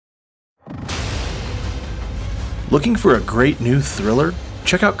Looking for a great new thriller?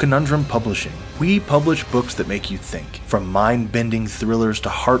 Check out Conundrum Publishing. We publish books that make you think, from mind-bending thrillers to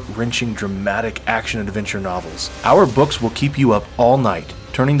heart-wrenching dramatic action-adventure novels. Our books will keep you up all night,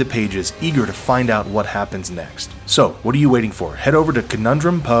 turning the pages, eager to find out what happens next. So, what are you waiting for? Head over to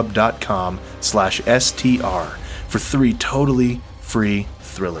conundrumpub.com/STR for 3 totally free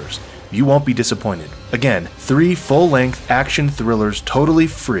thrillers. You won't be disappointed. Again, 3 full-length action thrillers totally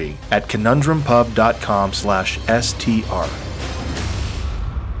free at conundrumpub.com/STR.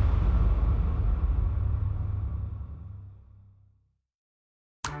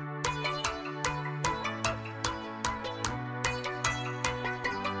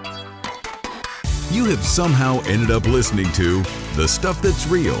 You have somehow ended up listening to The Stuff That's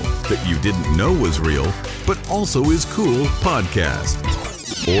Real That You Didn't Know Was Real, but also is cool podcast.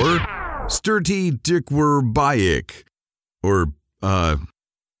 Or Sturdy Dickwur Bayik. Or,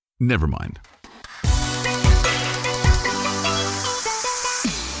 never mind.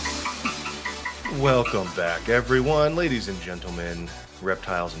 Welcome back, everyone. Ladies and gentlemen,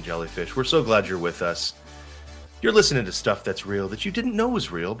 reptiles and jellyfish, we're so glad you're with us. You're listening to Stuff That's Real That You Didn't Know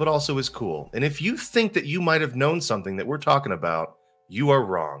Was Real, but also is cool. And if you think that you might have known something that we're talking about, you are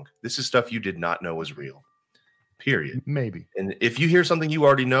wrong. This is stuff you did not know was real. Period. Maybe. And if you hear something you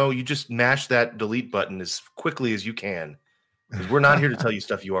already know, you just mash that delete button as quickly as you can. Because we're not here to tell you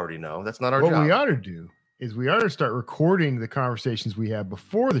stuff you already know. That's not our job. What we ought to do is we ought to start recording the conversations we have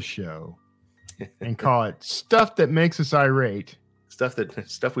before the show and call it Stuff That Makes Us Irate.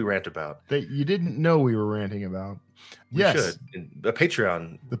 Stuff we rant about. That you didn't know we were ranting about. Yes. The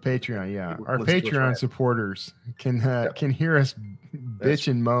Patreon. The Patreon, yeah. Our Patreon supporters can hear us bitch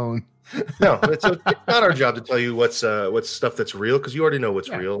and moan. No, it's not our job to tell you what's stuff that's real, because you already know what's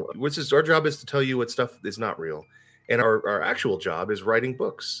real. Our job is to tell you what stuff is not real. And our actual job is writing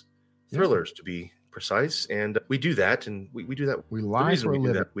books, thrillers to be precise. And we do that, and we do that. We lie for a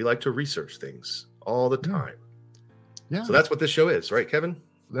living. We like to research things all the time. Yeah. So that's what this show is, right, Kevin?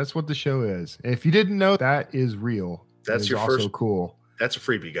 That's what the show is. If you didn't know, that is real. That's your also first cool. That's a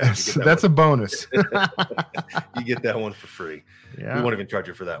freebie, guys. That's a bonus. You get that one for free. Yeah. We won't even charge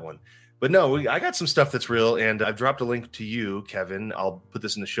you for that one. But no, I got some stuff that's real, and I've dropped a link to you, Kevin. I'll put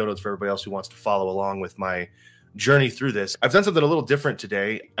this in the show notes for everybody else who wants to follow along with my journey through this. I've done something a little different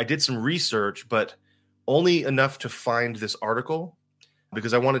today. I did some research, but only enough to find this article,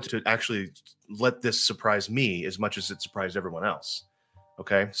 because I wanted to actually let this surprise me as much as it surprised everyone else.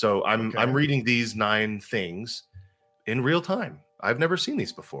 Okay, so I'm reading these 9 things in real time. I've never seen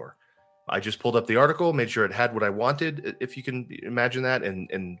these before. I just pulled up the article, made sure it had what I wanted, if you can imagine that,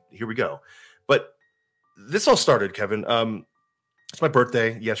 and here we go. But this all started, Kevin. It's my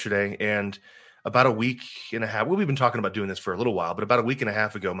birthday yesterday, and about a week and a half, we've been talking about doing this for a little while, but about a week and a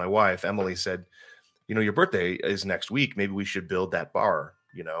half ago, my wife, Emily, said, your birthday is next week. Maybe we should build that bar,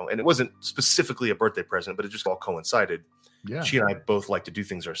 and it wasn't specifically a birthday present, but it just all coincided. Yeah. She and I both like to do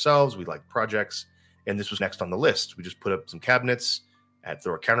things ourselves. We like projects, and this was next on the list. We just put up some cabinets,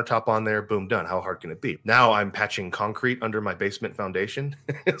 throw a countertop on there, boom, done. How hard can it be? Now I'm patching concrete under my basement foundation.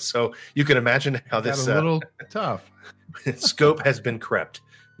 So you can imagine how this a little tough scope has been crept.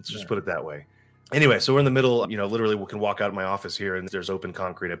 Let's just put it that way. Anyway, so we're in the middle, literally we can walk out of my office here and there's open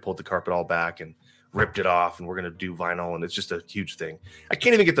concrete. I pulled the carpet all back and ripped it off, and we're going to do vinyl, and it's just a huge thing. I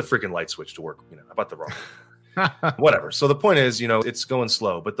can't even get the freaking light switch to work. I bought the wrong whatever. So the point is, it's going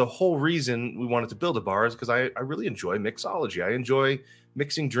slow. But the whole reason we wanted to build a bar is because I really enjoy mixology. I enjoy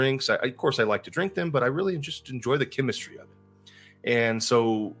mixing drinks. Of course, I like to drink them, but I really just enjoy the chemistry of it. And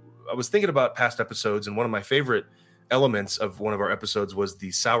so I was thinking about past episodes, and one of my favorite elements of one of our episodes was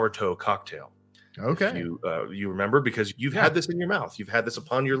the sour toe cocktail. Okay. If you remember, because you've had this in your mouth. You've had this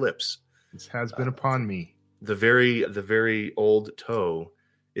upon your lips. This has been upon me. The very old toe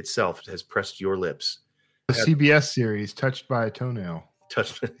itself has pressed your lips. The CBS series, Touched by a Toenail.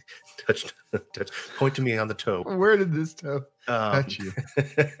 Touch. Point to me on the toe. Where did this toe touch you?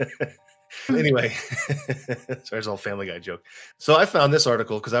 Anyway, there's a Family Guy joke. So I found this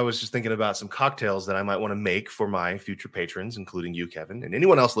article because I was just thinking about some cocktails that I might want to make for my future patrons, including you, Kevin, and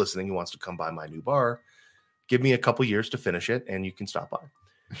anyone else listening who wants to come by my new bar. Give me a couple years to finish it, and you can stop by.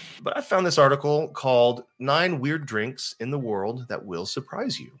 But I found this article called 9 Weird Drinks in the World That Will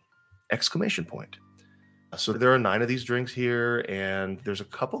Surprise You! ! So there are 9 of these drinks here, and there's a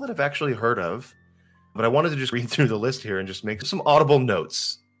couple that I've actually heard of, but I wanted to just read through the list here and just make some audible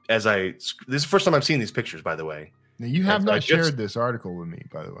notes this is the first time I've seen these pictures, by the way. Now, you have not shared this article with me,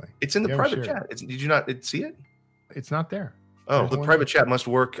 by the way. It's in the private chat. Did you not see it? It's not there. Oh, the private chat must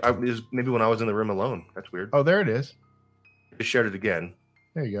work. Maybe when I was in the room alone. That's weird. Oh, there it is. I just shared it again.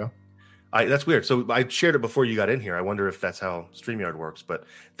 There you go. That's weird. So I shared it before you got in here. I wonder if that's how StreamYard works, but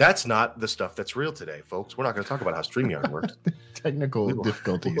that's not the stuff that's real today, folks. We're not going to talk about how StreamYard works. Technical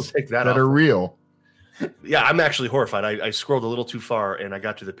difficulties we'll take that are real. Yeah, I'm actually horrified. I scrolled a little too far and I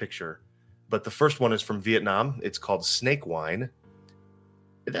got to the picture. But the first one is from Vietnam. It's called snake wine.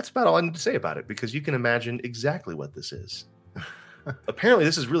 That's about all I need to say about it, because you can imagine exactly what this is. Apparently,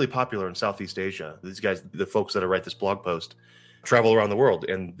 this is really popular in Southeast Asia. These guys, the folks that write this blog post, travel around the world,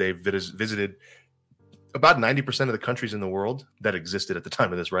 and they've visited about 90% of the countries in the world that existed at the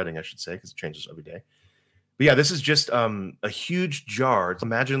time of this writing, I should say, because it changes every day. But yeah, this is just a huge jar.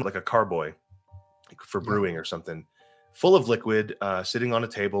 Imagine like a carboy for brewing or something, full of liquid, sitting on a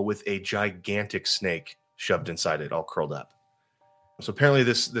table with a gigantic snake shoved inside it, all curled up. So apparently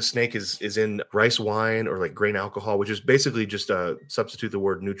the snake is in rice wine or like grain alcohol, which is basically just substitute the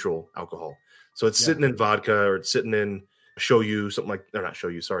word neutral alcohol. So it's sitting in vodka, or it's sitting in shoyu, something like, or not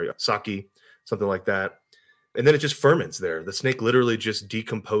shoyu, sorry, sake, something like that. And then it just ferments there. The snake literally just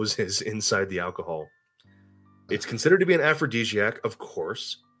decomposes inside the alcohol. It's considered to be an aphrodisiac, of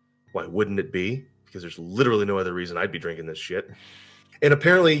course. Why wouldn't it be? Because there's literally no other reason I'd be drinking this shit. And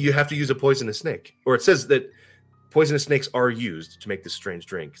apparently you have to use a poisonous snake, or it says that poisonous snakes are used to make this strange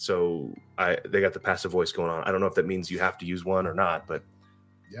drink. So they got the passive voice going on. I don't know if that means you have to use one or not, but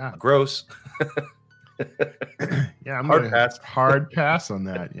yeah, gross. Yeah, I'm hard pass on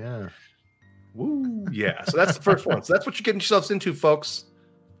that. Yeah. Woo. Yeah. So that's the first one. So that's what you're getting yourselves into, folks.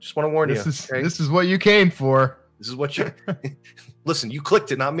 Just want to warn you. This is what you came for. This is what you listen. You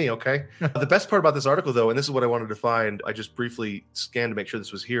clicked it, not me. Okay. The best part about this article, though, and this is what I wanted to find. I just briefly scanned to make sure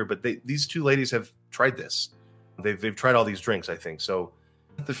this was here, but these two ladies have tried this. They've tried all these drinks, I think. So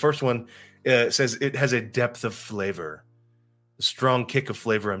the first one says it has a depth of flavor. The strong kick of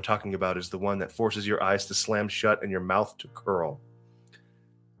flavor I'm talking about is the one that forces your eyes to slam shut and your mouth to curl.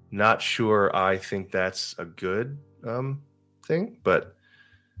 Not sure I think that's a good thing, but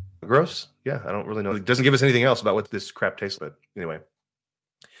gross. Yeah, I don't really know. It doesn't give us anything else about what this crap tastes like. Anyway.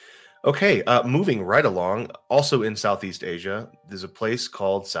 Okay, moving right along. Also in Southeast Asia, there's a place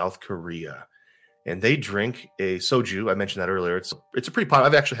called South Korea. And they drink a soju. I mentioned that earlier. It's a pretty popular.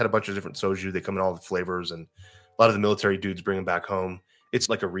 I've actually had a bunch of different soju. They come in all the flavors, and a lot of the military dudes bring them back home. It's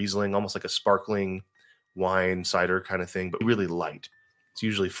like a Riesling, almost like a sparkling wine, cider kind of thing, but really light. It's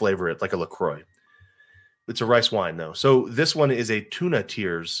usually flavored like a LaCroix. It's a rice wine, though. So this one is a tuna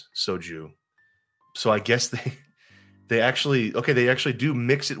tears soju. So I guess they actually do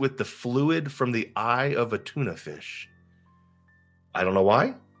mix it with the fluid from the eye of a tuna fish. I don't know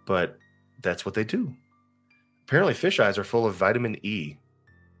why, but that's what they do. Apparently fish eyes are full of vitamin E.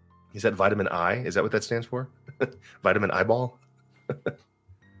 Is that vitamin I? Is that what that stands for? Vitamin eyeball?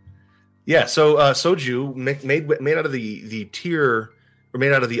 Yeah, so soju made out of the tear, or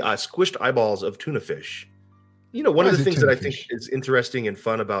made out of the squished eyeballs of tuna fish. You know, one of the things that I think is interesting and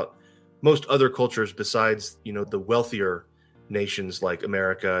fun about most other cultures besides, you know, the wealthier nations like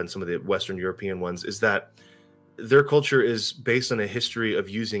America and some of the Western European ones is that their culture is based on a history of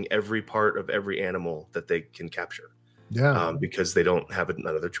using every part of every animal that they can capture. Yeah. Because they don't have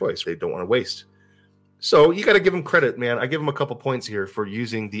another choice. They don't want to waste. So you got to give them credit, man. I give them a couple points here for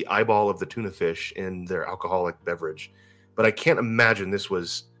using the eyeball of the tuna fish in their alcoholic beverage. But I can't imagine this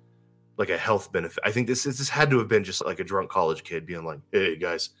was like a health benefit. I think this had to have been just like a drunk college kid being like, hey,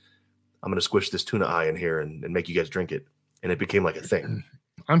 guys, I'm going to squish this tuna eye in here and make you guys drink it. And it became like a thing.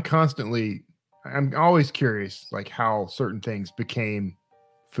 I'm always curious, like how certain things became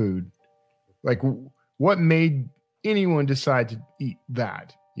food. Like what made anyone decide to eat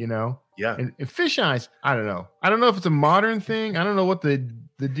that, you know? Yeah. And fish eyes, I don't know. I don't know if it's a modern thing. I don't know what the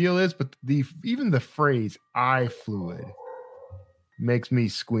deal is, but even the phrase eye fluid makes me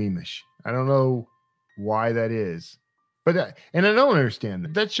squeamish. I don't know why that is. But and I don't understand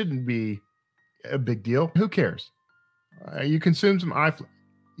that. That shouldn't be a big deal. Who cares? You consume some eye fluid.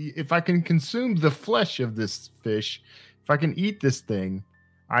 If I can consume the flesh of this fish, if I can eat this thing,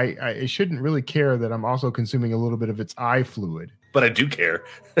 I shouldn't really care that I'm also consuming a little bit of its eye fluid. But I do care.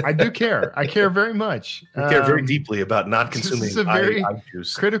 I do care. I care very much. I care very deeply about not consuming this is a very eye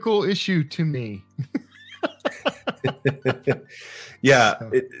juice. Critical issue to me. Yeah.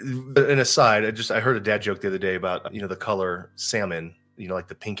 An aside, I heard a dad joke the other day about, you know, the color salmon, you know, like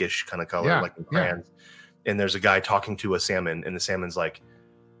the pinkish kind of color, like in crayons. And there's a guy talking to a salmon, and the salmon's like,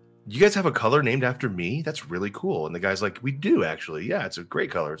 you guys have a color named after me? That's really cool. And the guy's like, we do actually. Yeah, it's a great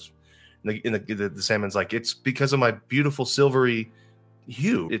color. And the salmon's like, it's because of my beautiful silvery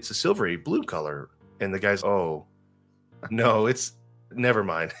hue. It's a silvery blue color. And the guy's, oh, no, it's never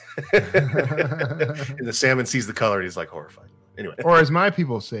mind. And the salmon sees the color and he's like horrified. Anyway, Or as my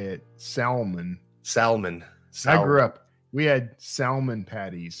people say it, salmon. salmon. I grew up. We had salmon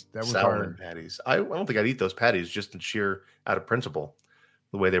patties. That was Salmon patties. I don't think I'd eat those patties just in sheer out of principle,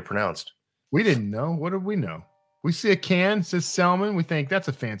 the way they're pronounced. We didn't know. What did we know? We see a can says salmon. We think that's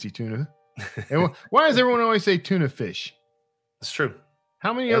a fancy tuna. And why does everyone always say tuna fish? It's true.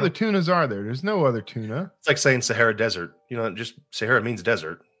 How many other tunas are there? There's no other tuna. It's like saying Sahara Desert. Just Sahara means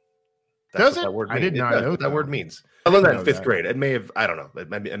desert. Does what it? that word I means. did not know what that that. word means. I learned that in know fifth that. grade. It may have, I don't know. It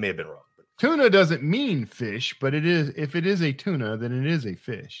may have been wrong. Tuna doesn't mean fish, but it is. If it is a tuna, then it is a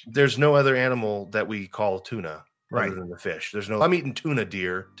fish. There's no other animal that we call tuna Right. other than the fish. I'm eating tuna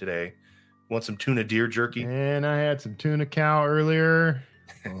deer today. Want some tuna deer jerky? And I had some tuna cow earlier.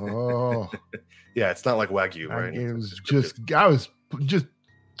 Oh, Yeah, it's not like Wagyu, right? it was just. I was just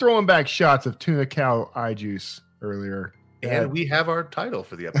throwing back shots of tuna cow eye juice earlier. And we have our title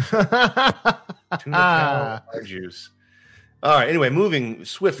for the episode. Tuna cow eye juice. All right. Anyway, moving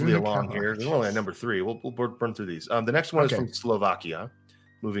swiftly Tuna along cow here. eye We're only at number 3. We'll burn through these. The next one is Okay. from Slovakia.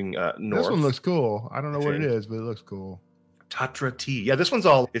 Moving north. This one looks cool. I don't know what it Okay. is, but it looks cool. Tatra tea. Yeah, this one's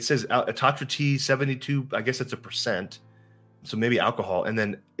all. It says Tatra tea 72. I guess it's a percent. So maybe alcohol, and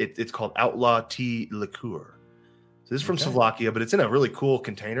then it's called Outlaw Tea Liqueur. So this is from Okay. Slovakia, but it's in a really cool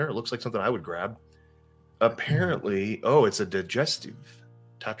container. It looks like something I would grab. Apparently, it's a digestive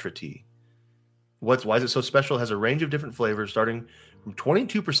Tatra tea. Why is it so special? It has a range of different flavors, starting from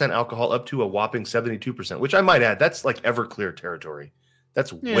 22% alcohol up to a whopping 72%, which I might add, that's like Everclear territory.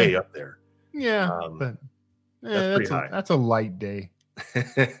 That's way up there. Yeah, Um, but that's pretty high. that's a light day.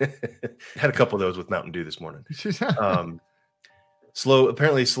 Had a couple of those with Mountain Dew this morning.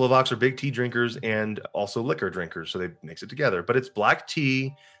 Apparently Slovaks are big tea drinkers and also liquor drinkers, so they mix it together. But it's black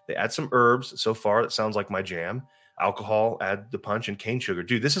tea. They add some herbs. So far, it sounds like my jam. Alcohol, add the punch, and cane sugar.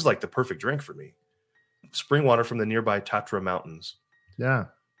 Dude, this is like the perfect drink for me. Spring water from the nearby Tatra Mountains. Yeah,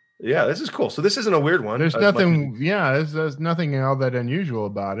 Yeah, this is cool. So this isn't a weird one. there's nothing. Yeah, there's nothing all that unusual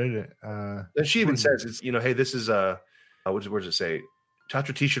about it. And she even says, "It's hey, this is what does it say?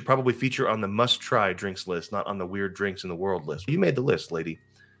 Tatra tea should probably feature on the must-try drinks list, not on the weird drinks in the world list." You made the list, lady.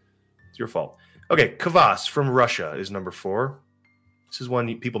 It's your fault. Okay, kvass from Russia is number 4. This is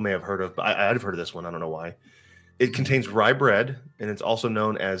one people may have heard of, but I've heard of this one. I don't know why. It contains rye bread, and it's also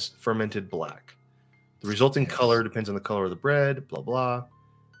known as fermented black. The resulting color depends on the color of the bread, blah, blah.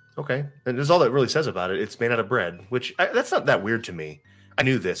 Okay, and there's all that really says about it. It's made out of bread, which that's not that weird to me. I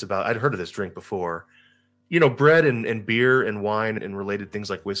knew this I'd heard of this drink before. Bread and beer and wine and related things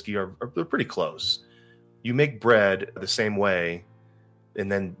like whiskey they're pretty close. You make bread the same way,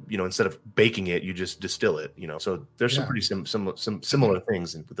 and then instead of baking it, you just distill it. So there's some pretty some similar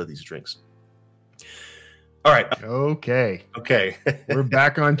things with these drinks. All right, Okay, okay, we're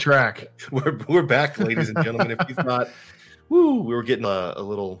back on track. we're back, ladies and gentlemen. If you thought, we were getting a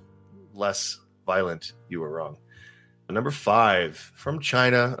little less violent, you were wrong. Number 5 from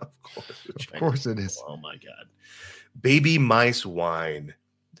China, of course. Of course it is. Oh my God. Baby mice wine.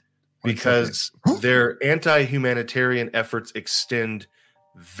 Because their anti-humanitarian efforts extend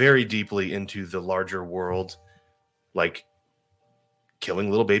very deeply into the larger world, like killing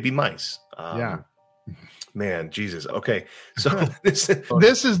little baby mice. Yeah. Man, Jesus. Okay. So This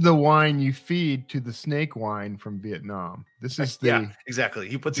is the wine you feed to the snake wine from Vietnam. This is the yeah, exactly.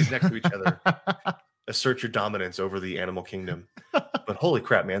 You put these next to each other. Assert your dominance over the animal kingdom. But holy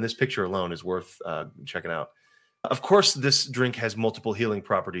crap, man, this picture alone is worth checking out. Of course, this drink has multiple healing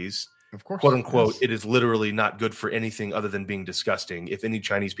properties. Of course, Quote unquote, it is literally not good for anything other than being disgusting. If any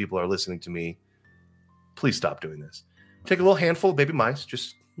Chinese people are listening to me, please stop doing this. Take a little handful of baby mice,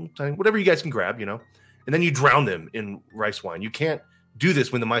 just whatever you guys can grab, and then you drown them in rice wine. You can't do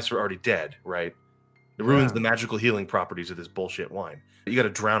this when the mice are already dead, right? It ruins the magical healing properties of this bullshit wine. You got to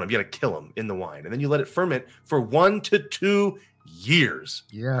drown them. You got to kill them in the wine. And then you let it ferment for 1 to 2 years.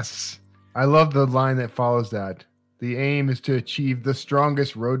 Yes. I love the line that follows that. The aim is to achieve the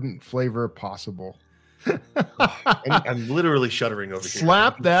strongest rodent flavor possible. I'm literally shuddering over here.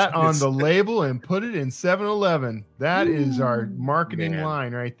 Slap that on the label and put it in 7-Eleven. That is our marketing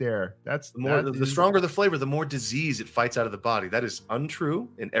line right there. That's the stronger the flavor, the more disease it fights out of the body. That is untrue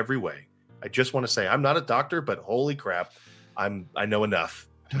in every way. I just want to say I'm not a doctor, but holy crap, I know enough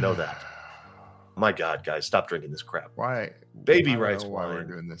to know that. My God, guys, stop drinking this crap. Why? Baby I don't rice know why wine. we're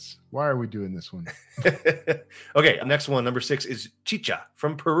doing this. Why are we doing this one? Okay, next one, number 6 is chicha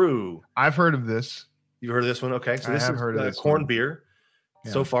from Peru. I've heard of this. You've heard of this one? Okay, so I this have is heard of this corn one. beer.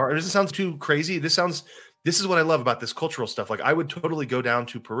 Yeah. So far, it doesn't sound too crazy. This is what I love about this cultural stuff. Like I would totally go down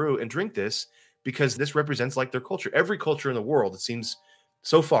to Peru and drink this because this represents like their culture. Every culture in the world, it seems,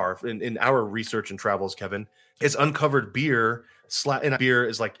 so far in our research and travels, Kevin, has uncovered beer. And beer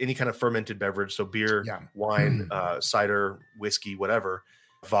is like any kind of fermented beverage. So beer, wine, cider, whiskey, whatever,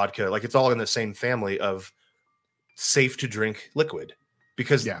 vodka, like it's all in the same family of safe to drink liquid,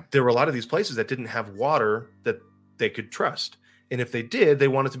 because there were a lot of these places that didn't have water that they could trust. And if they did, they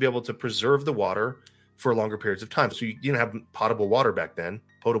wanted to be able to preserve the water for longer periods of time. So you didn't have potable water back then,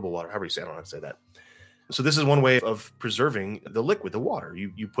 potable water, however you say, I don't know how to say that. So this is one way of preserving the liquid, the water.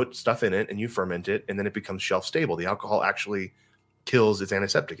 You put stuff in it and you ferment it, and then it becomes shelf stable. The alcohol actually kills, it's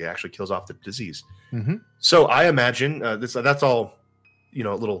antiseptic. It actually kills off the disease. Mm-hmm. So I imagine that's all, a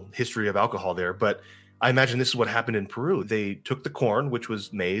little history of alcohol there, but I imagine this is what happened in Peru. They took the corn, which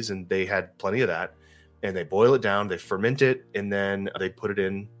was maize, and they had plenty of that, and they boil it down, they ferment it, and then they put it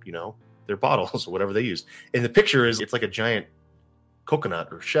in, their bottles or whatever they use. And the picture is, it's like a giant coconut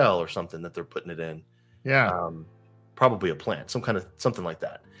or shell or something that they're putting it in. Yeah. Probably a plant, something like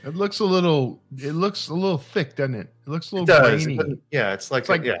that. It looks a little thick, doesn't it? It looks a little grainy. It's like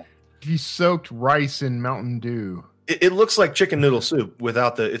if you soaked rice in Mountain Dew. It looks like chicken noodle soup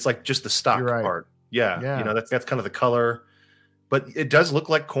without it's like just the stock part. Yeah. That's kind of the color, but it does look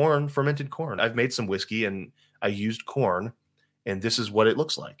like corn, fermented corn. I've made some whiskey and I used corn, and this is what it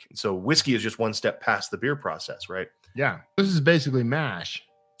looks like. So whiskey is just one step past the beer process, right? Yeah. This is basically mash.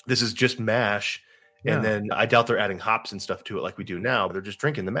 This is just mash. Yeah. And then I doubt they're adding hops and stuff to it like we do now. They're just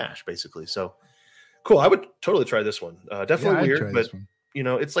drinking the mash, basically. So cool. I would totally try this one. Definitely weird, but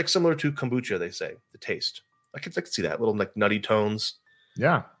it's like similar to kombucha, they say, the taste. I could see that, little like nutty tones.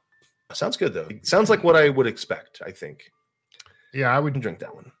 Yeah. Sounds good, though. It sounds like what I would expect, I think. Yeah, I would drink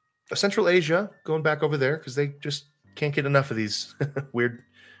that one. Central Asia, going back over there, because they just can't get enough of these weird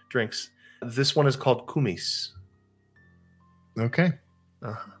drinks. This one is called kumis. Okay.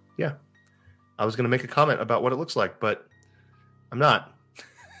 Yeah. I was going to make a comment about what it looks like, but I'm not.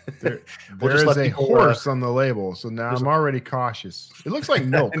 There is a horse on the label, so now I'm already cautious. It looks like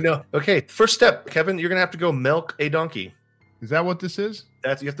milk. No. Okay, first step, Kevin, you're going to have to go milk a donkey. Is that what this is?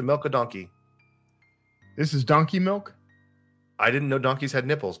 You have to milk a donkey. This is donkey milk? I didn't know donkeys had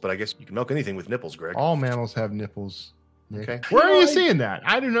nipples, but I guess you can milk anything with nipples, Greg. All mammals have nipples. Okay. Where are you seeing that?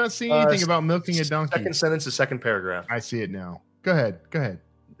 I do not see anything about milking a donkey. Second sentence, the second paragraph. I see it now. Go ahead.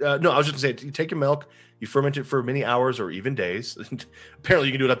 No, I was just going to say, you take your milk, you ferment it for many hours or even days. Apparently,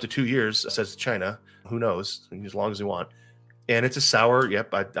 you can do it up to 2 years, says China. Who knows? As long as you want. And it's a sour.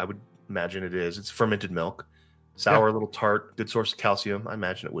 Yep, I would imagine it is. It's fermented milk. Sour, a little tart, good source of calcium. I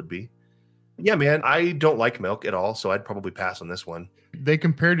imagine it would be. Yeah, man, I don't like milk at all, so I'd probably pass on this one. They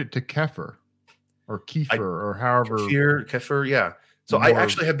compared it to kefir or kefir or however. Kefir, yeah. So I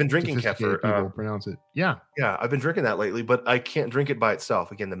actually have been drinking kefir. People pronounce it. Yeah. Yeah, I've been drinking that lately, but I can't drink it by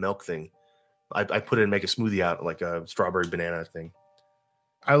itself. Again, the milk thing. I put it and make a smoothie out, like a strawberry banana thing.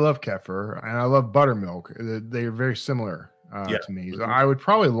 I love kefir and I love buttermilk. They are very similar to me. So I would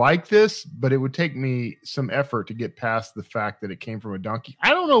probably like this, but it would take me some effort to get past the fact that it came from a donkey. I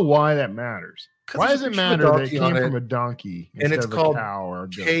don't know why that matters. Why does it matter that it came from a donkey and it's called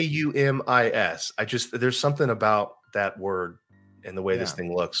Kumis? There's something about that word and the way this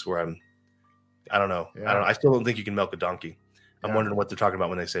thing looks where I don't know. Yeah. I still don't think you can milk a donkey. I'm wondering what they're talking about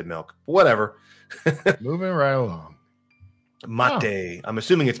when they say milk. But whatever. Moving right along. Mate. I'm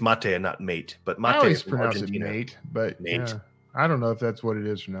assuming it's mate and not mate. But mate I always is pronounce Argentina. it mate, but mate. Yeah, I don't know if that's what it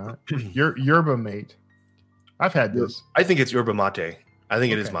is or not. Yerba mate. I've had this. I think it's yerba mate. I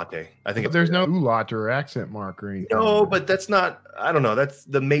think it is mate. I think there's no umlaut or accent mark or anything. No, but that's not. I don't know. That's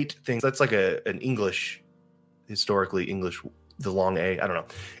the mate thing. That's like an English, historically English. The long A. I don't know.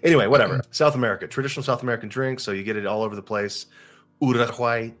 Anyway, whatever. South America, traditional South American drink. So you get it all over the place.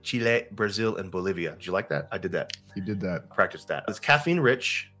 Uruguay, Chile, Brazil, and Bolivia. Did you like that? I did that. You did that. Practiced that. It's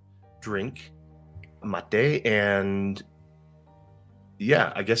caffeine-rich drink, mate, and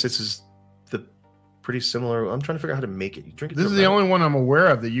I guess this is the pretty similar. I'm trying to figure out how to make it. You drink it. This is the only one I'm aware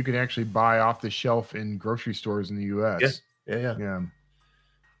of that you can actually buy off the shelf in grocery stores in the U.S. Yeah.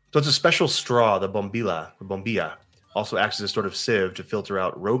 So it's a special straw, the bombilla. Also acts as a sort of sieve to filter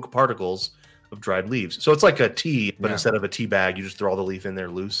out rogue particles of dried leaves. So it's like a tea, but instead of a tea bag, you just throw all the leaf in there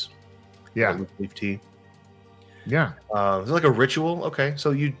loose. Yeah. Loose leaf tea. Yeah. It's like a ritual. Okay.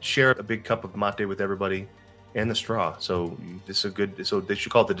 So you share a big cup of mate with everybody and the straw. So this is so they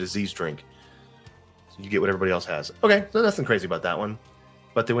should call it the disease drink. So you get what everybody else has. Okay. So nothing crazy about that one.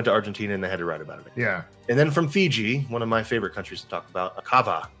 But they went to Argentina and they had to write about it. Yeah. And then from Fiji, one of my favorite countries to talk about,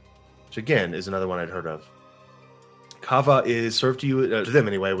 kava, which again is another one I'd heard of. Kava is served to you, to them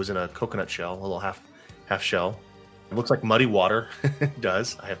anyway, was in a coconut shell, a little half shell. It looks like muddy water. It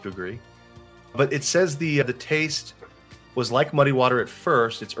does, I have to agree. But it says the taste was like muddy water at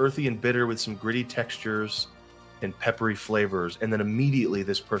first. It's earthy and bitter with some gritty textures and peppery flavors. And then immediately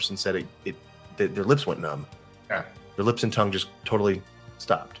this person said their lips went numb. Yeah. Their lips and tongue just totally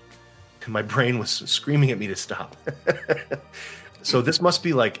stopped. And my brain was screaming at me to stop. So this must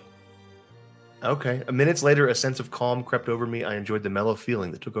be like, okay. Minutes later, a sense of calm crept over me. I enjoyed the mellow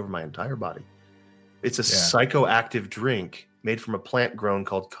feeling that took over my entire body. It's a psychoactive drink made from a plant grown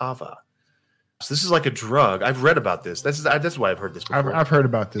called kava. So this is like a drug. I've read about this. That's why I've heard this before. I've heard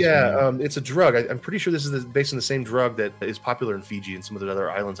about this. Yeah, it's a drug. I'm pretty sure this is based on the same drug that is popular in Fiji and some of the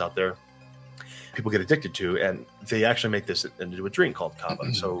other islands out there. People get addicted to, and they actually make this into a drink called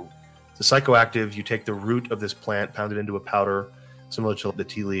kava. So it's a psychoactive. You take the root of this plant, pound it into a powder, similar to the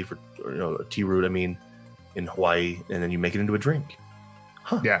tea leaf or a tea root. I mean, in Hawaii, and then you make it into a drink.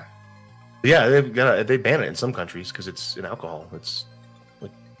 Huh. Yeah. Yeah, they ban it in some countries because it's an alcohol. It's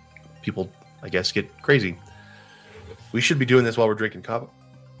like people, I guess, get crazy. We should be doing this while we're drinking kava.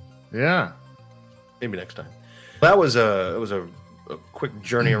 Yeah. Maybe next time. That was a quick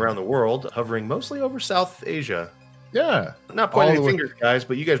journey around the world, hovering mostly over South Asia. Yeah. Not pointing any fingers, guys,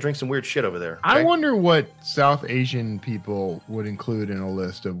 but you guys drink some weird shit over there. I wonder what South Asian people would include in a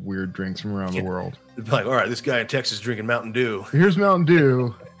list of weird drinks from around the world. They'd be like, all right, this guy in Texas drinking Mountain Dew. Here's Mountain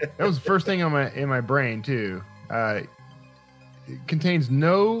Dew. That was the first thing in my brain, too. It contains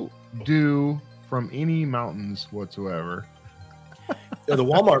no dew from any mountains whatsoever. The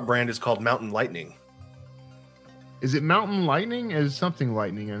Walmart brand is called Mountain Lightning. Is it Mountain Lightning? Is something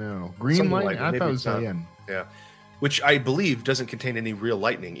lightning? I know. Green Something lightning? I thought it was cyan. Yeah. Which I believe doesn't contain any real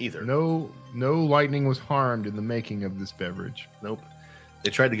lightning either. No lightning was harmed in the making of this beverage. Nope.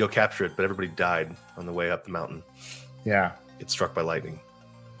 They tried to go capture it, but everybody died on the way up the mountain. Yeah. It's struck by lightning.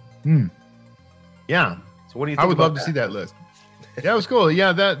 Yeah. So what do you think? I would love to see that list. Yeah, it was cool.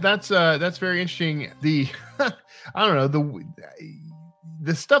 Yeah, that's very interesting. The I don't know,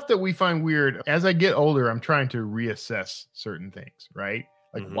 the stuff that we find weird as I get older, I'm trying to reassess certain things, right?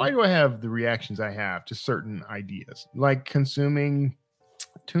 Like, why do I have the reactions I have to certain ideas? Like consuming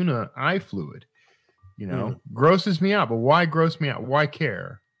tuna eye fluid, grosses me out. But why gross me out? Why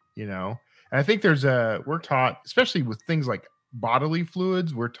care? And I think we're taught, especially with things like bodily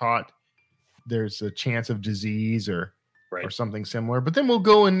fluids, we're taught there's a chance of disease or something similar. But then we'll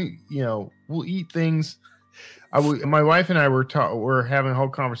go and, we'll eat things. My wife and I were having a whole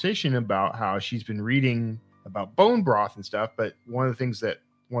conversation about how she's been reading about bone broth and stuff, but one of the things that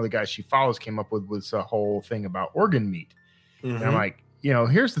one of the guys she follows came up with was a whole thing about organ meat. And I'm like,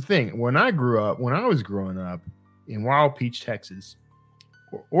 here's the thing. When I was growing up in Wild Peach, Texas,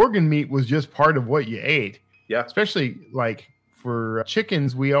 organ meat was just part of what you ate. Yeah. Especially like for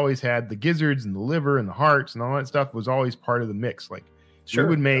chickens, we always had the gizzards and the liver and the hearts and all that stuff was always part of the mix. Like we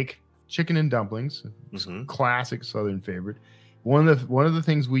would make chicken and dumplings, classic Southern favorite. One of the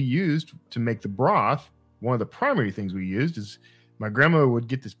things we used to make the broth, one of the primary things we used is my grandma would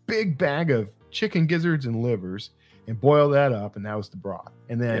get this big bag of chicken gizzards and livers and boil that up, and that was the broth.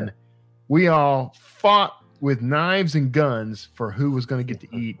 And then we all fought with knives and guns for who was going to get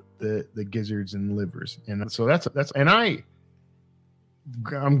to eat the gizzards and livers. And so that's and I'm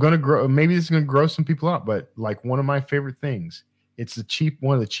going to grow, maybe this is going to grow some people up, but like one of my favorite things, it's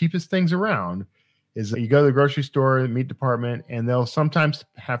one of the cheapest things around is you go to the grocery store, the meat department, and they'll sometimes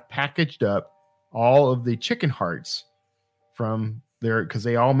have packaged up all of the chicken hearts from there because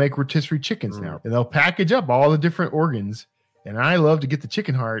they all make rotisserie chickens now, and they'll package up all the different organs. And I love to get the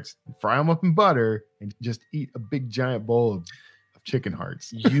chicken hearts, fry them up in butter, and just eat a big giant bowl of chicken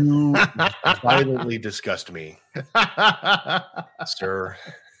hearts. You violently disgust me, sir.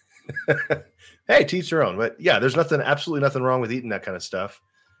 Hey, to each their own. But yeah, there's absolutely nothing wrong with eating that kind of stuff.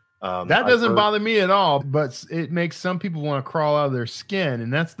 That doesn't bother me at all, but it makes some people want to crawl out of their skin,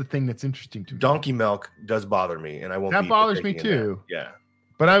 and that's the thing that's interesting to me. Donkey milk does bother me, and I won't. That bothers me too. Yeah,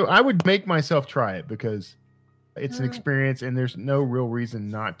 but I would make myself try it because it's an experience, and there's no real reason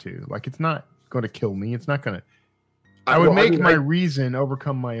not to. Like, it's not going to kill me. It's not going to. I would make my reason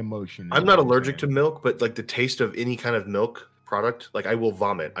overcome my emotion. I'm not allergic to milk, but like the taste of any kind of milk product, like I will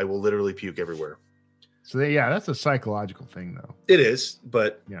vomit. I will literally puke everywhere. So that's a psychological thing, though. It is,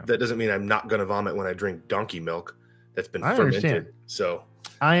 but that doesn't mean I'm not going to vomit when I drink donkey milk that's been fermented. Understand. So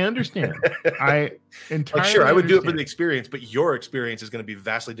I understand. I entirely sure, I would do it for understand. the experience, but your experience is going to be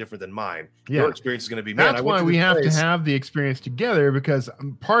vastly different than mine. Yeah. Your experience is going to be, man, that's why we have to have the experience together, because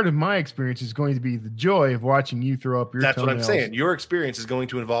part of my experience is going to be the joy of watching you throw up your That's toenails. what I'm saying. Your experience is going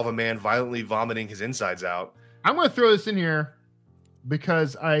to involve a man violently vomiting his insides out. I'm going to throw this in here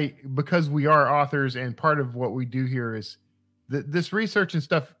because we are authors, and part of what we do here is this research and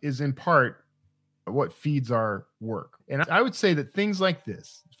stuff is in part what feeds our work. And I would say that things like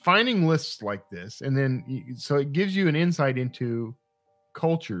this, finding lists like this, and then so it gives you an insight into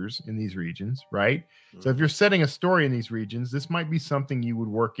cultures in these regions, right? So if you're setting a story in these regions, this might be something you would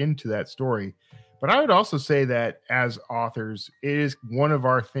work into that story. But I would also say that as authors, it is one of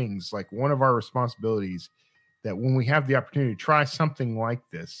our things, like one of our responsibilities, that when we have the opportunity to try something like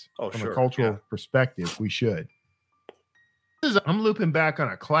this from a cultural perspective, we should. I'm looping back on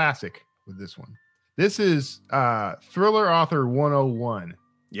a classic with this one. This is Thriller Author 101.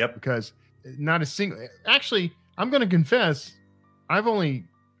 Yep. Because not a single... Actually, I'm going to confess, I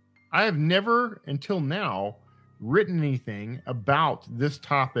have never until now written anything about this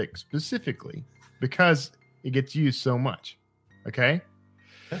topic specifically because it gets used so much. Okay?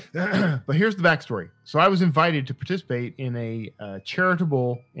 But here's the backstory. So I was invited to participate in a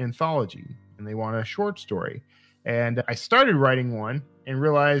charitable anthology, and they want a short story. And I started writing one and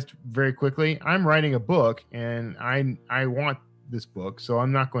realized very quickly I'm writing a book, and I want this book, so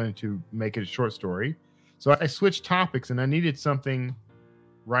I'm not going to make it a short story. So I switched topics, and I needed something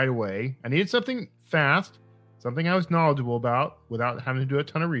right away. I needed something fast, something I was knowledgeable about without having to do a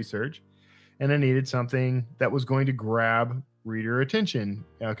ton of research. And I needed something that was going to grab reader attention.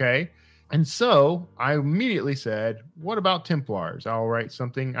 Okay. And so I immediately said, what about Templars? I'll write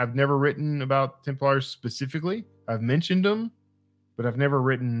something. I've never written about Templars specifically. I've mentioned them, but I've never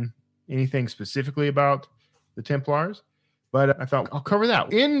written anything specifically about the Templars. But I thought I'll cover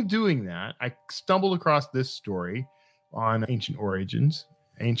that. In doing that, I stumbled across this story on Ancient Origins,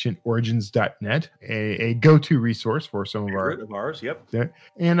 ancientorigins.net, a go-to resource for some of ours. Yep.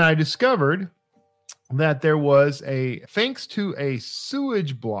 And I discovered that there was thanks to a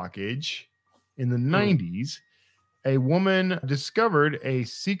sewage blockage in the 90s, a woman discovered a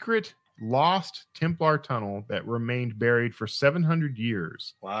secret lost Templar tunnel that remained buried for 700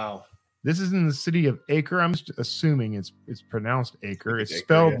 years. Wow. This is in the city of Acre. I'm just assuming it's pronounced Acre. It's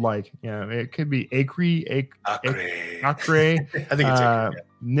spelled like, it could be Acre. Acre. I think it's Acre. Yeah.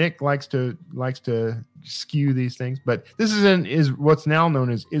 Nick likes to skew these things, but this is what's now known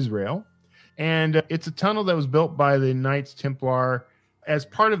as Israel. And it's a tunnel that was built by the Knights Templar as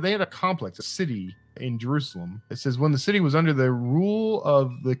part of, they had a complex, a city in Jerusalem. It says when the city was under the rule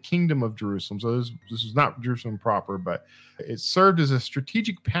of the kingdom of Jerusalem. So this was not Jerusalem proper, but it served as a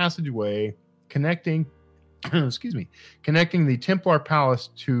strategic passageway connecting the Templar palace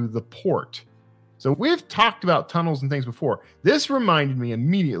to the port. So we've talked about tunnels and things before. This reminded me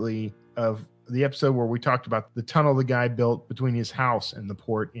immediately of the episode where we talked about the tunnel the guy built between his house and the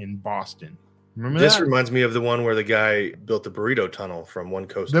port in Boston. Remember this that? Reminds me of the one where the guy built the burrito tunnel from one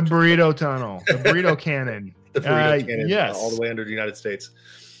coast. The burrito tunnel, the burrito cannon. The burrito cannon, yes. All the way under the United States.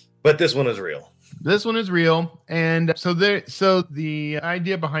 But this one is real. This one is real. And so the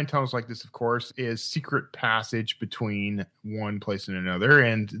idea behind tunnels like this, of course, is secret passage between one place and another.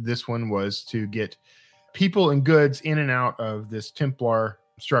 And this one was to get people and goods in and out of this Templar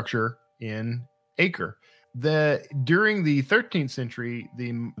structure in Acre. During the 13th century,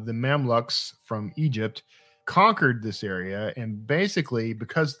 the Mamluks from Egypt conquered this area, and basically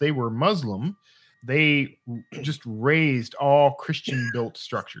because they were Muslim, they just razed all Christian-built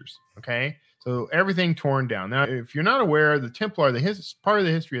structures. Okay, so everything torn down. Now, if you're not aware, the Templar, part of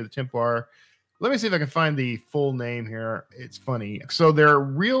the history of the Templar. Let me see if I can find the full name here. It's funny. So their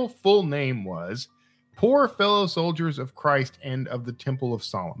real full name was Poor Fellow Soldiers of Christ and of the Temple of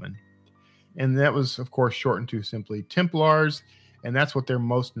Solomon. And that was, of course, shortened to simply Templars, and that's what they're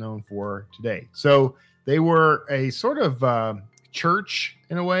most known for today. So they were a sort of church,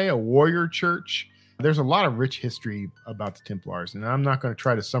 in a way, a warrior church. There's a lot of rich history about the Templars, and I'm not going to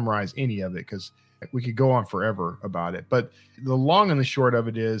try to summarize any of it because we could go on forever about it. But the long and the short of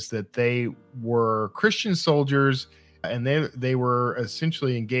it is that they were Christian soldiers, and they were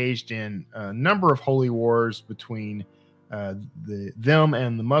essentially engaged in a number of holy wars between them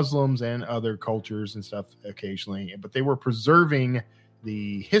and the Muslims and other cultures and stuff occasionally, but they were preserving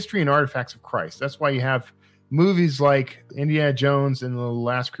the history and artifacts of Christ. That's why you have movies like Indiana Jones and the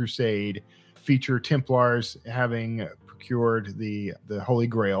Last Crusade feature Templars having procured the Holy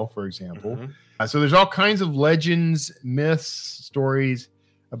Grail, for example. Mm-hmm. So there's all kinds of legends, myths, stories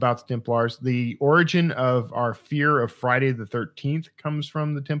about the Templars. The origin of our fear of Friday the 13th comes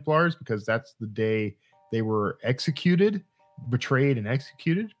from the Templars because that's the day they were betrayed and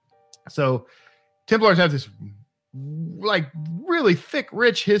executed. So Templars have this like really thick,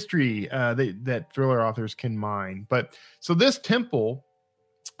 rich history that thriller authors can mine. But so this tunnel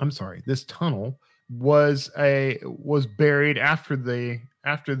was buried after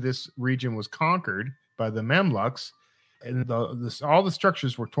this region was conquered by the Mamluks. and all the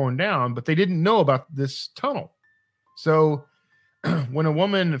structures were torn down, but they didn't know about this tunnel. So when a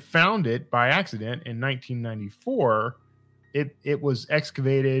woman found it by accident in 1994, it was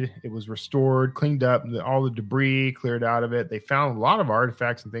excavated, it was restored, cleaned up, all the debris cleared out of it. They found a lot of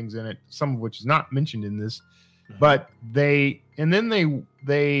artifacts and things in it, some of which is not mentioned in this, but they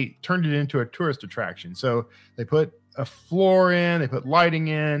turned it into a tourist attraction. So they put a floor in, they put lighting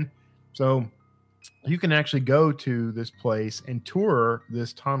in, so you can actually go to this place and tour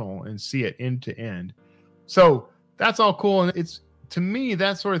this tunnel and see it end to end. So that's all cool, and it's, to me,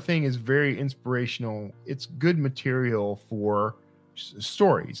 that sort of thing is very inspirational. It's good material for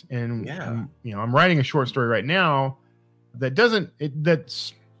stories. And, I'm writing a short story right now that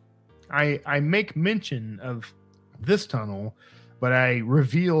I make mention of this tunnel, but I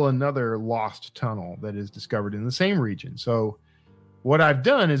reveal another lost tunnel that is discovered in the same region. So what I've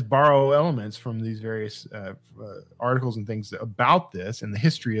done is borrow elements from these various articles and things about this and the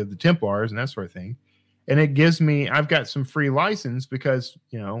history of the Templars and that sort of thing. And it gives me, I've got some free license because,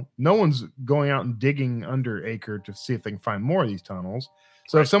 no one's going out and digging under Acre to see if they can find more of these tunnels.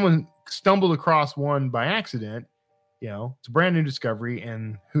 So if someone stumbled across one by accident, it's a brand new discovery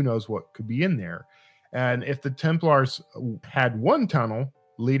and who knows what could be in there. And if the Templars had one tunnel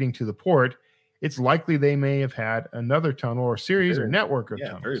leading to the port, it's likely they may have had another tunnel or series or network of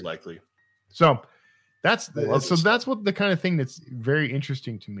tunnels. Very likely. So that's what the kind of thing that's very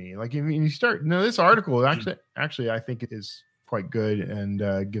interesting to me. Like, if you start, this article actually I think it is quite good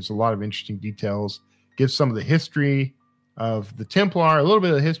and gives a lot of interesting details, gives some of the history of the Templar, a little bit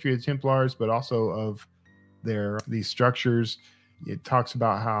of the history of the Templars, but also of these structures. It talks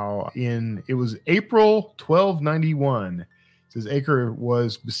about how it was April 1291. It says Acre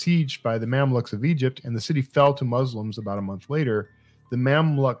was besieged by the Mamluks of Egypt and the city fell to Muslims about a month later. The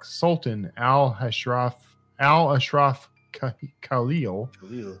Mamluk Sultan Al-Ashraf Khalil,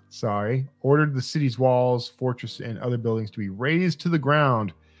 ordered the city's walls, fortress, and other buildings to be razed to the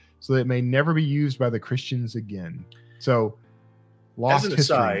ground so that it may never be used by the Christians again. So, lost as an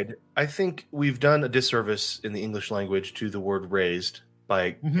history. aside, I think we've done a disservice in the English language to the word raised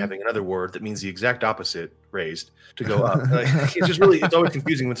by having another word that means the exact opposite, raised, to go up. It's always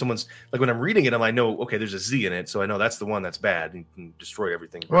confusing when someone's like, when I'm reading it, I know, okay, there's a Z in it, so I know that's the one that's bad and can destroy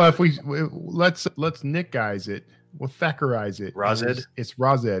everything. Well, if let's Nickize it, we'll Thackerize it. Razed? It's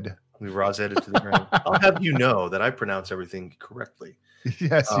Razed. We Razed it to the ground. I'll have you know that I pronounce everything correctly.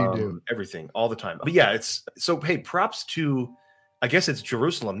 Yes, you do. Everything, all the time. But yeah, it's so, hey, props to, I guess it's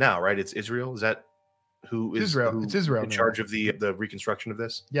Jerusalem now, right? It's Israel. Is that who is Israel? It's Israel in charge of the reconstruction of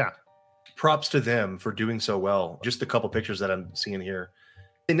this? Yeah. Props to them for doing so well. Just a couple pictures that I'm seeing here.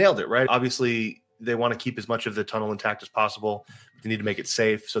 They nailed it, right? Obviously, they want to keep as much of the tunnel intact as possible. But they need to make it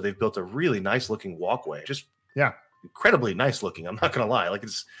safe. So they've built a really nice looking walkway. Just incredibly nice looking. I'm not going to lie. Like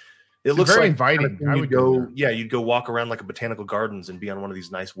it looks very like inviting. I would go. Yeah, you'd go walk around like a botanical gardens and be on one of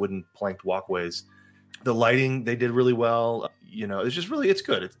these nice wooden planked walkways. The lighting, they did really well. It's just really, it's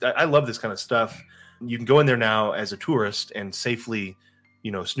good. I love this kind of stuff. You can go in there now as a tourist and safely,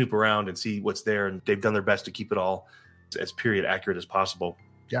 snoop around and see what's there. And they've done their best to keep it all as period accurate as possible.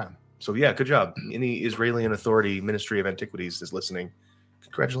 Yeah. So yeah, good job. Any Israeli Authority Ministry of Antiquities is listening.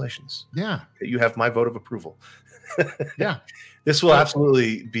 Congratulations. Yeah. You have my vote of approval. Yeah. This will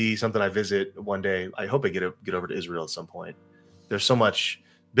absolutely be something I visit one day. I hope I get over to Israel at some point. There's so much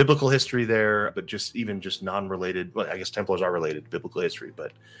biblical history there, but just non-related. Well, I guess Templars are related to biblical history,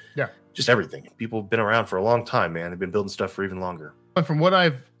 but just everything. People have been around for a long time, man. They've been building stuff for even longer. And from what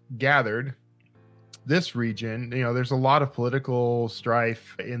I've gathered, this region, there's a lot of political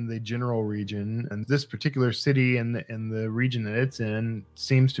strife in the general region, and this particular city and the region that it's in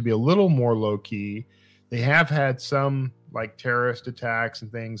seems to be a little more low key. They have had some like terrorist attacks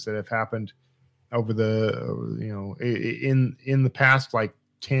and things that have happened over in the past like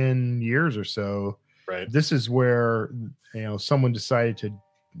 10 years or so. Right. This is where someone decided to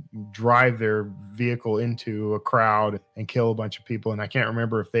drive their vehicle into a crowd and kill a bunch of people, and I can't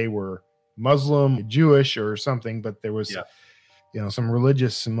remember if they were Muslim, Jewish, or something, but there was some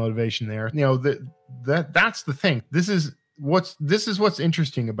religious motivation there. That's the thing. This is what's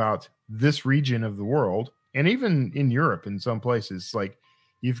interesting about this region of the world, and even in Europe in some places. Like,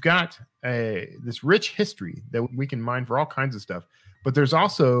 you've got this rich history that we can mine for all kinds of stuff, but there's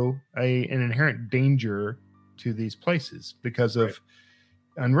also an inherent danger to these places because of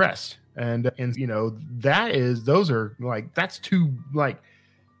unrest, and that's two like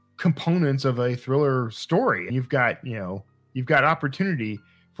components of a thriller story. And you've got opportunity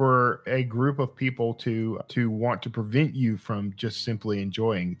for a group of people to want to prevent you from just simply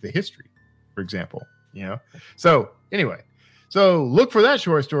enjoying the history, for example. So anyway, so look for that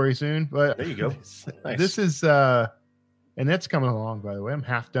short story soon. But There you go. Nice. This is and that's coming along, by the way. I'm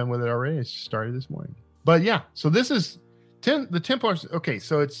half done with it already. It started this morning. But yeah, so this is the Templars. Okay,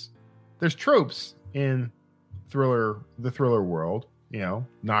 so there's tropes in the thriller world,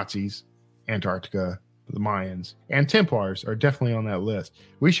 Nazis, Antarctica, the Mayans, and Templars are definitely on that list.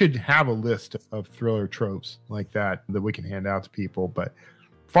 We should have a list of thriller tropes like that we can hand out to people, but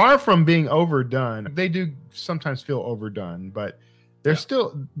far from being overdone. They do sometimes feel overdone, but they're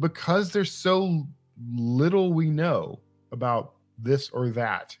still, because there's so little we know about this or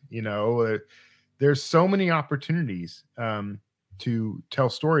that, there's so many opportunities to tell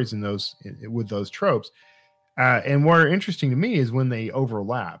stories with those tropes. And what are interesting to me is when they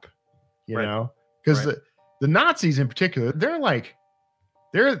overlap, because the Nazis in particular, they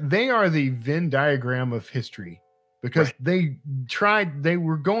are the Venn diagram of history, because they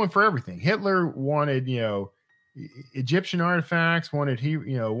were going for everything. Hitler wanted, Egyptian artifacts, wanted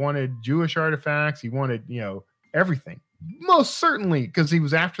Jewish artifacts. He wanted, everything. Most certainly because he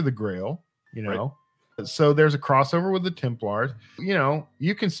was after the Grail, So there's a crossover with the Templars.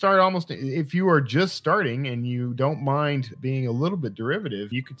 You can start almost, if you are just starting and you don't mind being a little bit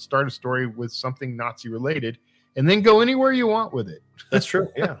derivative, you could start a story with something Nazi related and then go anywhere you want with it. That's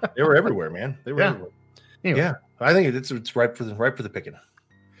true. Yeah. They were everywhere, man. They were everywhere. Anyway. Yeah. I think it's ripe for the picking.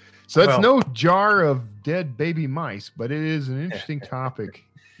 So it's no jar of dead baby mice, but it is an interesting topic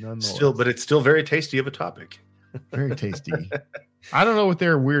nonetheless. But it's still very tasty of a topic. Very tasty. I don't know what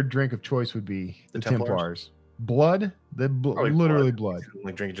their weird drink of choice would be. The Templars. Blood? Literally blood.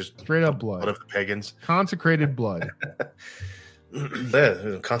 Like drinking just straight up blood. Blood of the pagans. Consecrated blood.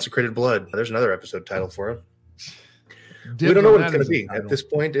 Yeah, consecrated blood. There's another episode title for it. We don't know what it's going to be. At this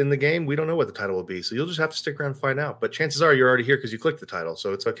point in the game, we don't know what the title will be. So you'll just have to stick around and find out. But chances are you're already here because you clicked the title.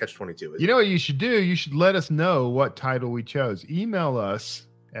 So it's a catch-22. You know what you should do? You should let us know what title we chose. Email us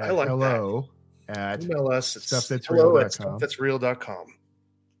at hello at stuffthat'sreal.com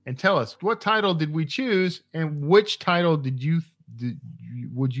and tell us, what title did we choose and which title would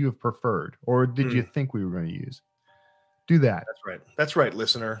you have preferred, or did you think we were going to use? Do that. That's right,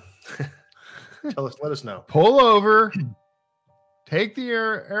 listener. Let us know. Pull over, take the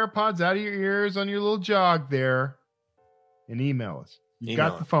AirPods out of your ears on your little jog there, and email us. You've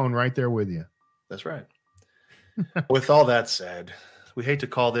got the phone right there with you. That's right. With all that said, we hate to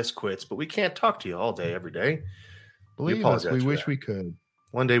call this quits, but we can't talk to you all day, every day. Believe us, we wish we could.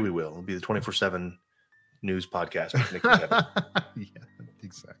 One day we will. It'll be the 24/7 news podcast. Yeah,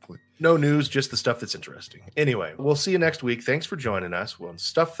 exactly. No news, just the stuff that's interesting. Anyway, we'll see you next week. Thanks for joining us on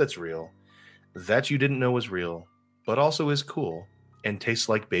Stuff That's Real, that you didn't know was real, but also is cool and tastes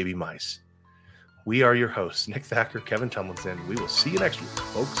like baby mice. We are your hosts, Nick Thacker, Kevin Tumlinson. We will see you next week,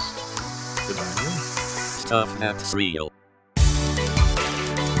 folks. Goodbye. Stuff That's Real.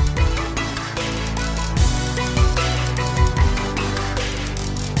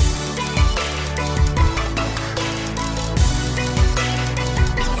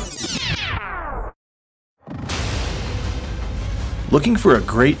 Looking for a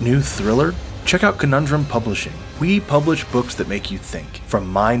great new thriller? Check out Conundrum Publishing. We publish books that make you think,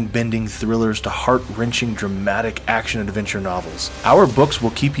 from mind-bending thrillers to heart-wrenching dramatic action-adventure novels. Our books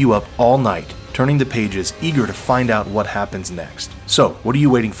will keep you up all night, turning the pages, eager to find out what happens next. So, what are you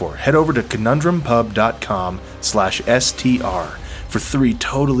waiting for? Head over to conundrumpub.com/STR for 3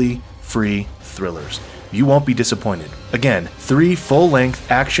 totally free thrillers. You won't be disappointed. Again, 3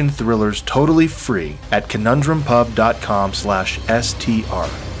 full-length action thrillers totally free at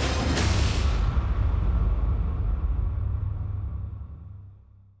conundrumpub.com/STR.